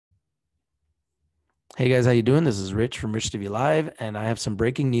Hey guys, how you doing? This is Rich from Rich TV Live, and I have some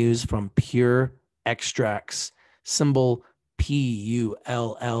breaking news from Pure Extracts, symbol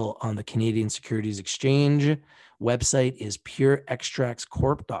PULL on the Canadian Securities Exchange. Website is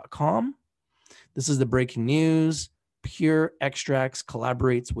pureextractscorp.com. This is the breaking news. Pure Extracts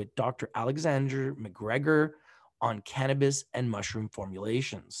collaborates with Dr. Alexander MacGregor on cannabis and mushroom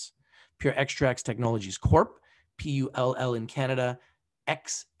formulations. Pure Extracts Technologies Corp, PULL in Canada,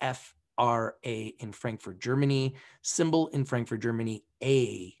 XFRA in Frankfurt, Germany, symbol in Frankfurt, Germany,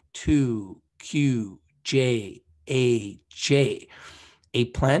 A2QJAJ, a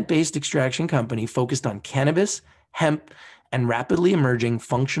plant-based extraction company focused on cannabis, hemp, and rapidly emerging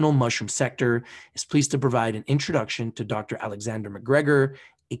functional mushroom sector, is pleased to provide an introduction to Dr. Alexander MacGregor,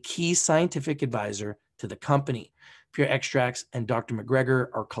 a key scientific advisor to the company. Pure Extracts and Dr. MacGregor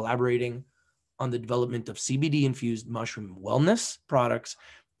are collaborating on the development of CBD-infused mushroom wellness products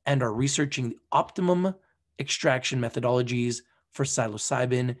and are researching the optimum extraction methodologies for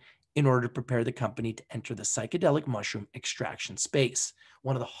psilocybin in order to prepare the company to enter the psychedelic mushroom extraction space.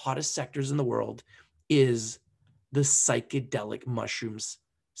 One of the hottest sectors in the world is the psychedelic mushrooms,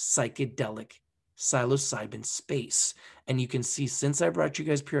 psychedelic psilocybin space. And you can see since I brought you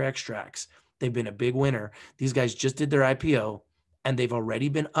guys Pure Extracts, they've been a big winner. These guys just did their IPO and they've already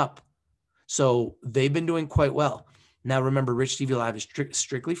been up. So they've been doing quite well. Now, remember, Rich TV Live is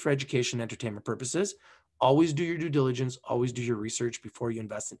strictly for education and entertainment purposes. Always do your due diligence. Always do your research before you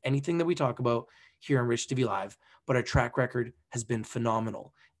invest in anything that we talk about here on Rich TV Live. But our track record has been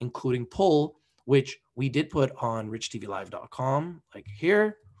phenomenal, including Pull, which we did put on richtvlive.com. Like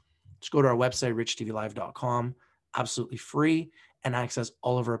here, just go to our website, richtvlive.com, absolutely free, and access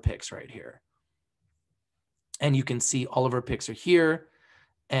all of our picks right here. And you can see all of our picks are here.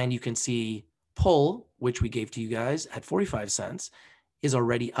 And you can see Pull, which we gave to you guys at 45 cents, is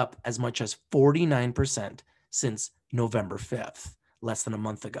already up as much as 49% since November 5th, less than a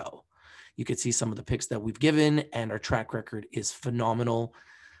month ago. You can see some of the picks that we've given, and our track record is phenomenal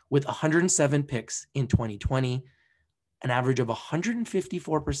with 107 picks in 2020, an average of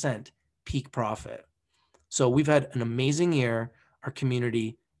 154% peak profit. So we've had an amazing year. Our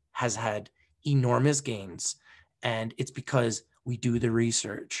community has had enormous gains, and it's because we do the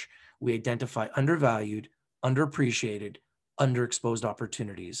research. We identify undervalued, underappreciated, underexposed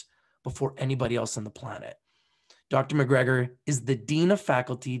opportunities before anybody else on the planet. Dr. MacGregor is the Dean of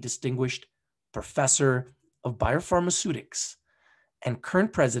Faculty, Distinguished Professor of Biopharmaceutics, and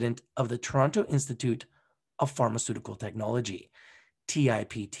current president of the Toronto Institute of Pharmaceutical Technology,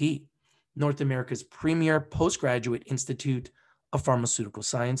 TIPT, North America's premier postgraduate institute of pharmaceutical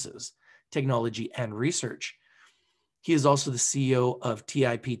sciences, technology, and research. He is also the CEO of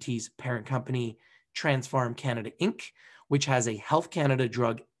TIPT's parent company, Transpharm Canada Inc., which has a Health Canada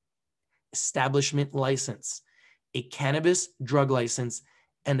drug establishment license, a cannabis drug license,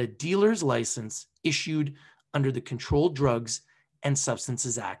 and a dealer's license issued under the Controlled Drugs and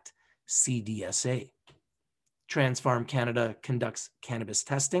Substances Act, CDSA. Transpharm Canada conducts cannabis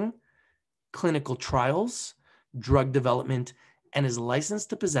testing, clinical trials, drug development, and is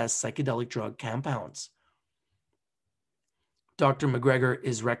licensed to possess psychedelic drug compounds. Dr. MacGregor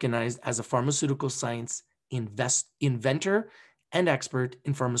is recognized as a pharmaceutical science inventor and expert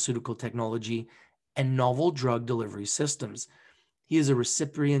in pharmaceutical technology and novel drug delivery systems. He is a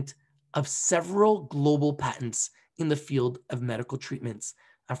recipient of several global patents in the field of medical treatments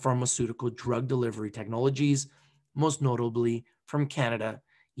and pharmaceutical drug delivery technologies, most notably from Canada,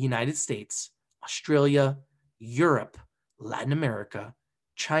 United States, Australia, Europe, Latin America,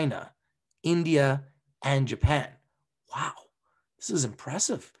 China, India, and Japan. Wow. This is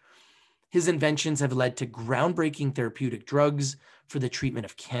impressive. His inventions have led to groundbreaking therapeutic drugs for the treatment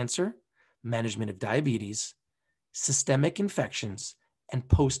of cancer, management of diabetes, systemic infections, and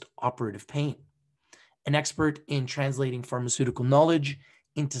post-operative pain. An expert in translating pharmaceutical knowledge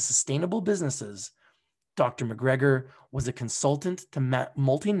into sustainable businesses, Dr. MacGregor was a consultant to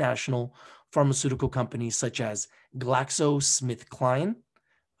multinational pharmaceutical companies such as GlaxoSmithKline,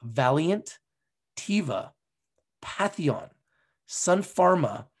 Valeant, Teva, Patheon, Sun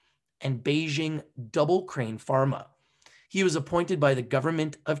Pharma, and Beijing Double Crane Pharma. He was appointed by the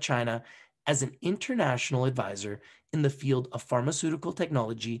government of China as an international advisor in the field of pharmaceutical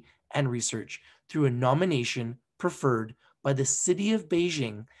technology and research through a nomination preferred by the city of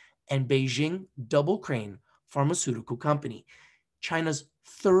Beijing and Beijing Double Crane Pharmaceutical Company, China's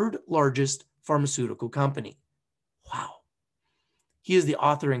third largest pharmaceutical company. Wow. He is the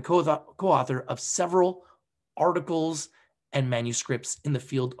author and co-author of several articles and manuscripts in the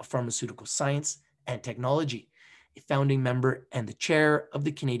field of pharmaceutical science and technology, a founding member and the chair of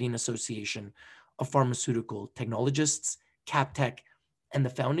the Canadian Association of Pharmaceutical Technologists, CapTech, and the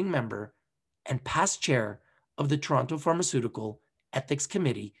founding member and past chair of the Toronto Pharmaceutical Ethics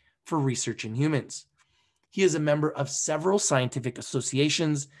Committee for Research in Humans. He is a member of several scientific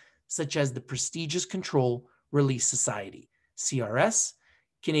associations, such as the prestigious Control Release Society, CRS,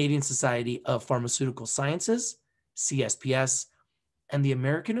 Canadian Society of Pharmaceutical Sciences, CSPS, and the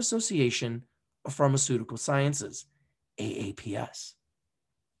American Association of Pharmaceutical Sciences, AAPS.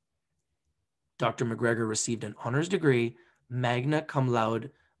 Dr. MacGregor received an honors degree, magna cum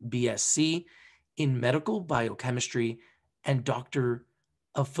laude BSc, in medical biochemistry and Doctor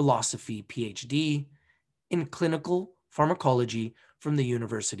of Philosophy, PhD, in clinical pharmacology from the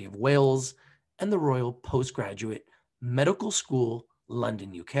University of Wales and the Royal Postgraduate Medical School,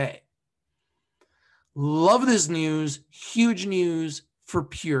 London, UK. Love this news. Huge news for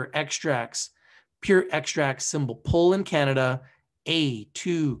Pure Extracts. Pure Extracts, symbol PUL in Canada,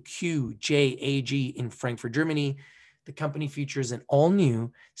 A2QJAJ in Frankfurt, Germany. The company features an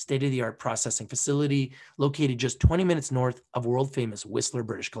all-new state-of-the-art processing facility located just 20 minutes north of world-famous Whistler,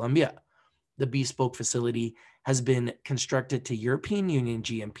 British Columbia. The bespoke facility has been constructed to European Union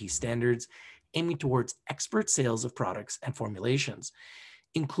GMP standards, aiming towards expert sales of products and formulations,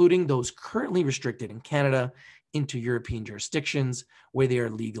 including those currently restricted in Canada into European jurisdictions where they are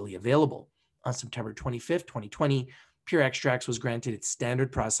legally available. On September 25th, 2020, Pure Extracts was granted its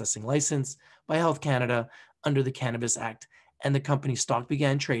standard processing license by Health Canada under the Cannabis Act, and the company's stock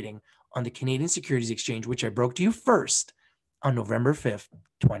began trading on the Canadian Securities Exchange, which I broke to you first on November 5th,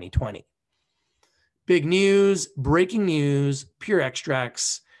 2020. Big news, breaking news, Pure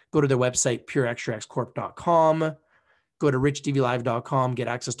Extracts. Go to their website, pureextractscorp.com. Go to RICHTVLIVE.com, get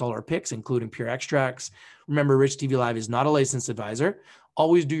access to all our picks, including Pure Extracts. Remember, RICHTVLIVE is not a licensed advisor.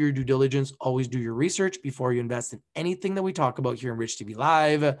 Always do your due diligence. Always do your research before you invest in anything that we talk about here in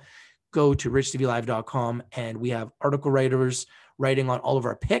RICHTVLIVE. Go to RICHTVLIVE.com, and we have article writers writing on all of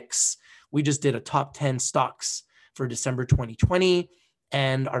our picks. We just did a top 10 stocks for December 2020,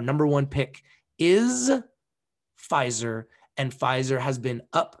 and our number one pick is Pfizer, and Pfizer has been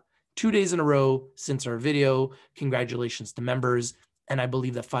up 2 days in a row since our video. Congratulations to members. And I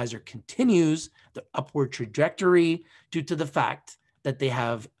believe that Pfizer continues the upward trajectory due to the fact that they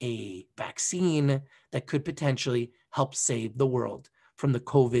have a vaccine that could potentially help save the world from the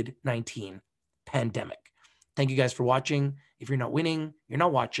COVID-19 pandemic. Thank you guys for watching. If you're not winning, you're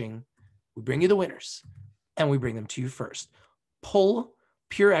not watching. We bring you the winners and we bring them to you first. PUL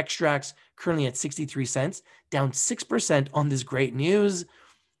Pure Extracts currently at 63 cents, down 6% on this great news.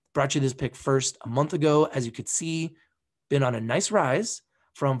 Brought you this pick first a month ago. As you could see, been on a nice rise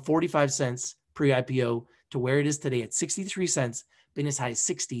from 45 cents pre-IPO to where it is today at 63 cents, been as high as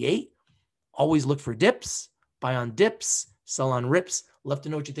 68. Always look for dips, buy on dips, sell on rips. Love to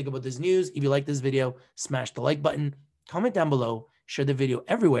know what you think about this news. If you like this video, smash the like button, comment down below, share the video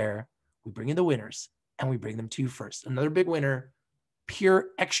everywhere. We bring in the winners and we bring them to you first. Another big winner, Pure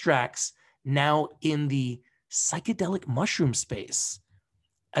Extracts, now in the psychedelic mushroom space,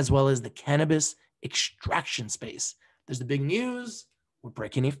 as well as the cannabis extraction space. There's the big news. We're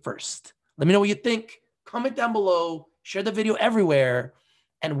breaking it first. Let me know what you think. Comment down below. Share the video everywhere.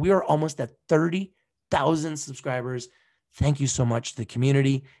 And we are almost at 30,000 subscribers. Thank you so much to the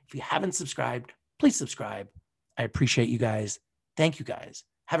community. If you haven't subscribed, please subscribe. I appreciate you guys. Thank you guys.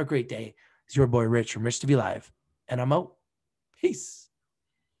 Have a great day. It's your boy Rich from Rich to Be Live. And I'm out. Peace.